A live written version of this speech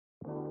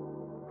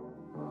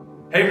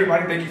Hey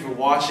everybody, thank you for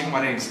watching.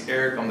 My name is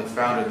Eric. I'm the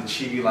founder of the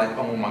Chibi Life.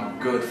 I'm with my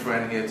good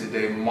friend here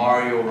today,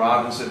 Mario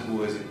Robinson,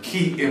 who is a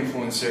key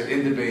influencer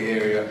in the Bay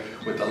Area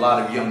with a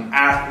lot of young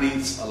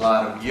athletes, a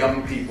lot of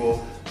young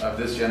people of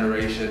this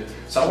generation.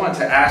 So I wanted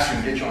to ask you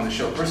and get you on the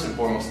show. First and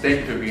foremost,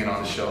 thank you for being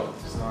on the show.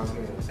 Sounds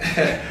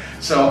good.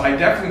 So I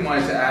definitely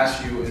wanted to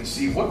ask you and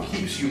see what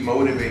keeps you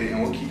motivated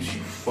and what keeps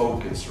you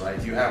focused, right?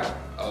 You have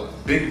a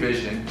big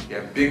vision, you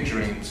have big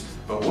dreams,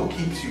 but what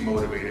keeps you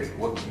motivated?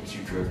 What keeps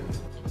you driven?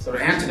 So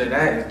the answer to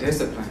that is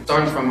discipline.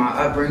 Starting from my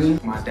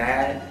upbringing, my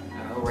dad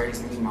who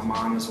raised me, my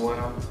mom as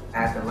well.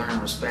 I had to learn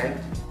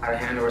respect, how to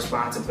handle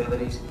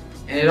responsibilities.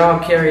 And it all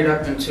carried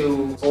up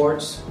into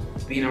sports,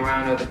 being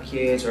around other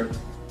kids or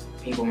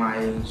people my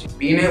age.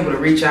 Being able to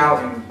reach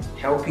out and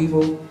help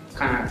people,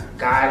 kind of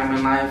guide them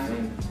in life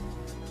and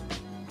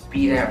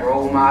be that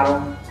role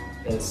model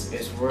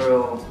is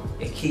real.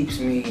 It keeps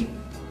me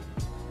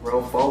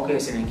real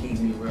focused and it keeps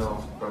me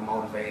real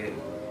motivated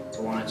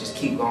to want to just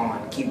keep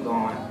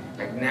going.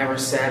 Like never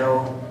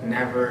settle,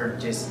 never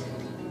just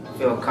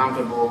feel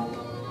comfortable,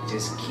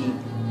 just keep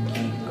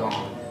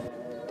going.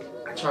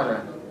 I try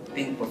to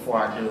think before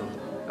I do.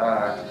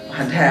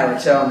 My dad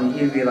would tell me,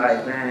 he'd be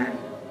like, man,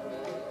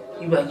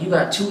 you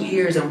got 2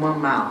 ears and 1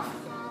 mouth.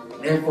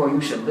 Therefore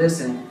you should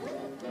listen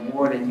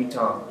more than you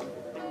talk.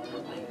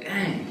 I'm like,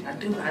 dang, I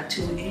do got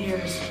 2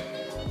 ears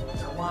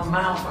and 1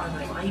 mouth. I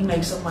was like, why you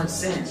make so much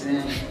sense?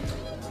 And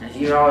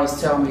he would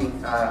always tell me,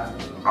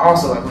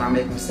 also like when I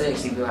make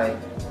mistakes, he'd be like,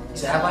 he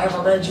said, have I ever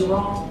led you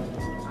wrong?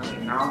 I was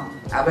like, no.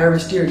 Have I ever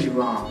steered you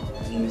wrong?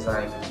 And he was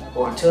like,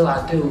 well, until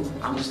I do,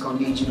 I'm just gonna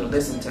need you to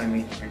listen to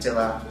me until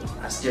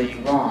I steer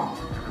you wrong.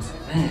 And I was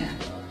like, man.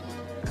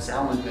 I said,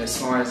 I want to be as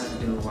smart as this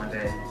dude one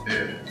day.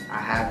 Yeah. I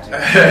have to. I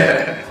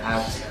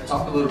have to.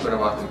 Talk a little bit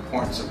about the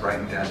importance of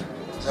writing down.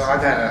 So I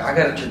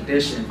got a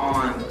tradition.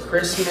 On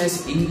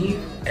Christmas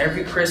Eve,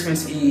 every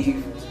Christmas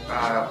Eve,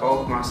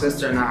 both my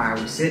sister and I,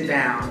 we sit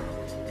down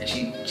and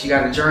she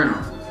got a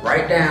journal.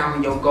 Write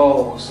down your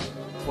goals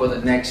for the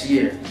next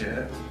year.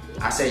 Yeah.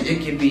 I said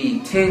it could be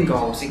 10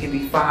 goals, it could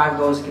be 5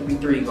 goals, it could be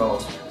 3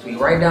 goals. So we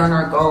write down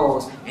our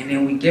goals and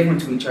then we give them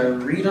to each other,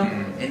 we read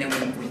them, and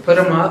then we put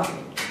them up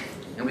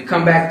and we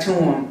come back to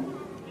them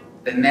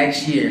the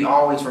next year. We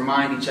always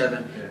remind each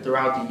other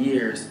throughout the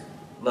years,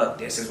 look,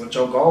 this is what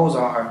your goals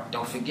are.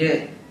 Don't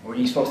forget where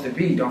you're supposed to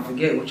be. Don't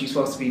forget what you're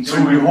supposed to be doing.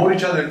 So you hold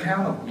each other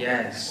accountable?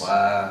 Yes.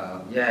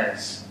 Wow.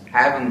 Yes.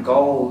 Having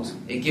goals,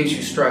 it gives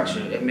you structure.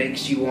 It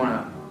makes you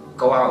want to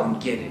go out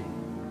and get it.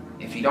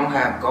 If you don't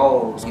have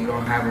goals, you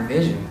don't have a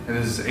vision. And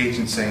there's this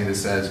ancient saying that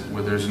says,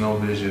 where there's no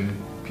vision,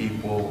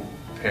 people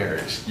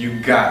perish. You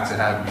got to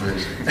have a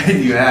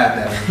vision. You have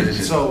to have a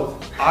vision. So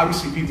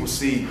obviously people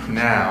see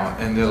now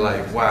and they're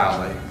like, wow,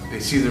 like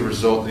they see the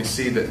result, they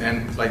see the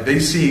end, like they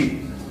see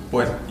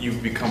what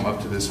you've become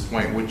up to this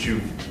point, what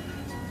you've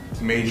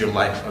made your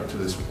life up to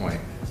this point.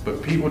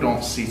 But people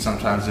don't see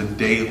sometimes the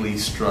daily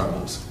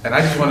struggles. And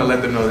I just want to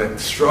let them know that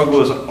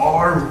struggles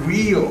are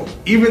real,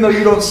 even though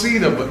you don't see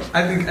them. But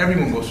I think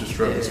everyone goes through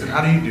struggles. And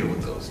how do you deal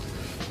with those?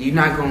 You're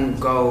not going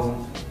to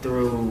go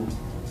through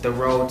the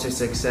road to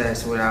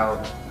success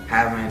without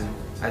having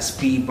a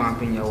speed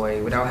bump in your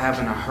way, without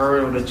having a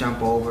hurdle to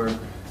jump over,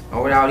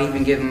 or without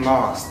even getting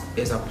lost.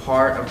 It's a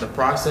part of the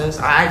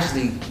process.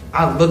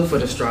 I look for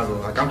the struggle.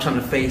 Like I'm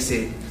trying to face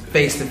it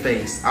face to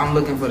face. I'm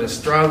looking for the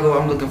struggle.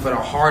 I'm looking for the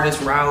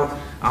hardest route.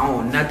 I don't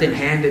want nothing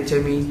handed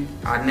to me.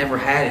 I never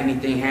had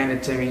anything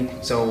handed to me.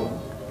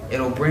 So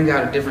it'll bring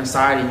out a different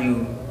side of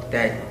you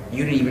that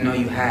you didn't even know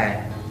you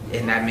had.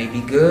 And that may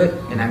be good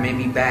and that may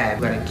be bad.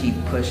 You gotta keep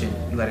pushing.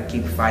 You gotta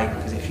keep fighting,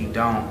 because if you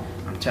don't,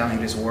 I'm telling you,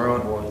 this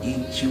world will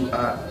eat you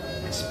up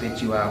and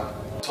spit you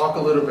out. Talk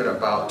a little bit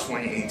about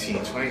 2018.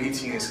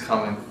 2018 is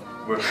coming.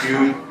 We're a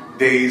few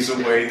days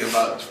away,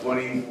 about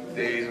 20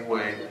 days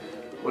away.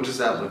 What does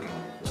that look like?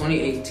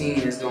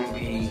 2018 is gonna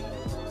be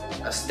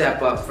a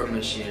step up from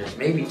this year,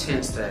 maybe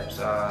 10 steps.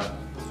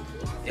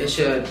 It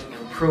should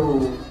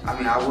improve.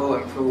 I will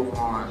improve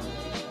on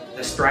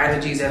the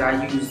strategies that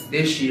I used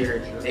this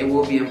year. They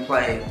will be in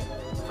play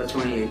for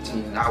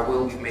 2018. I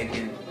will be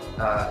making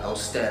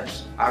those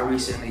steps. I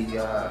recently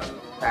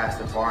passed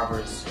the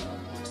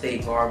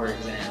state barber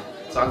exam.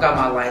 So I got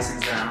my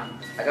license down.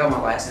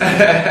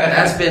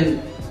 That's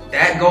been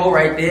that goal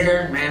right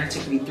there, man. It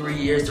took me 3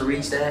 years to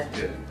reach that.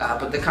 Yeah.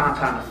 But the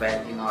compound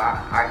effect, you know,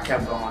 I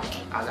kept going.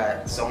 I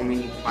got so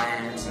many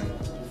plans and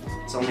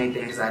so many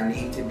things I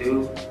need to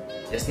do.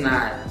 It's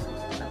not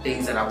the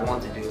things that I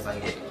want to do. It's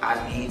like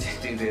I need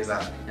to do this,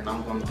 and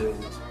I'm going to do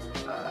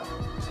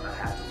what I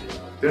have to do.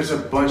 There's a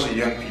bunch of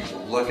young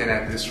people looking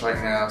at this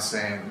right now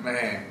saying,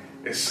 man,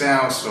 it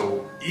sounds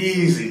so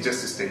easy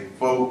just to stay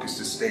focused,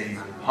 to stay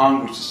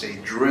hungry, to stay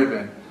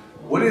driven.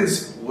 What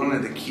is one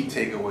of the key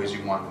takeaways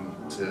you want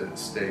them to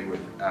stay with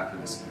after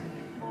this?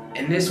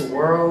 In this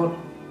world,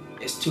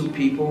 it's two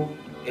people.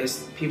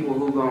 It's people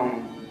who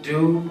gonna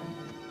do,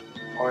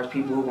 or it's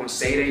people who gonna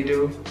say they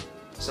do.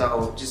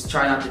 So just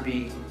try not to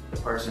be the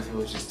person who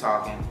is just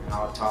talking and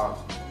I'll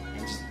talk,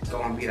 and just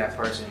go and be that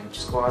person.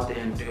 Just go out there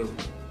and do.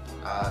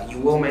 You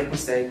will make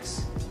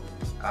mistakes.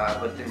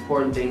 But the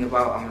important thing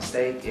about a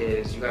mistake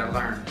is you gotta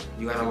learn.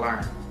 You gotta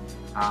learn.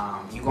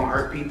 You're gonna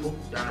hurt people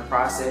during the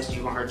process.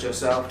 You're gonna hurt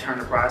yourself during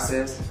the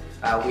process.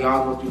 We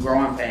all go through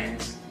growing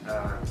pains.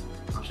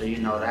 I'm sure you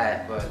know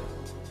that, but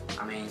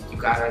I mean, you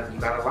gotta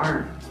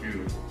learn.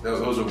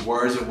 Those are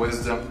words of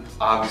wisdom,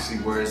 obviously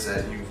words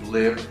that you've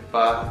lived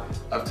by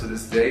up to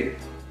this date,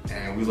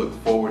 and we look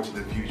forward to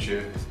the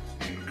future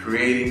and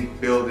creating,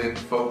 building,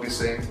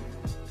 focusing,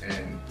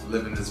 and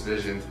living this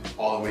vision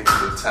all the way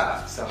to the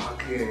top. So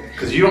good.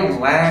 Because you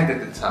don't land at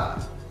the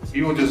top.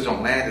 People just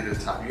don't land at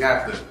the top. You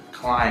have to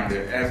climb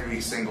there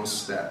every single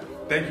step.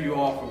 Thank you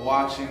all for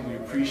watching. We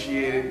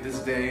appreciate it. This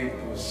day,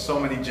 it was so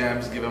many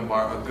gems given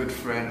by our good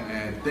friend,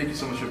 and thank you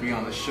so much for being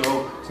on the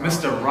show.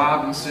 Mr.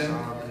 Robinson,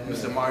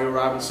 Mr. Mario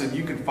Robinson,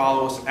 you can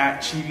follow us at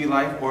Chivi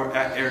Life or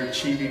at Eric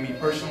Chivi, me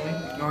personally.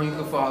 Or you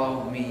can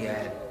follow me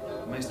at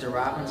Mr.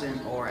 Robinson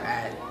or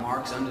at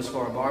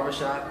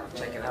Marks_barbershop.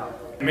 Check it out.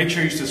 And make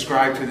sure you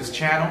subscribe to this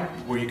channel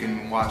where you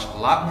can watch a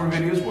lot more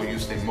videos where you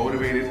stay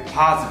motivated,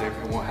 positive,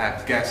 and we'll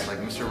have guests like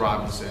Mr.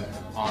 Robinson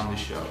on the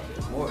show.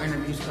 More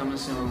interviews coming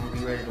soon. Be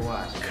ready to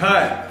watch.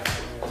 Cut!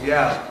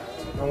 Yeah,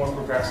 no more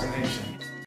procrastination.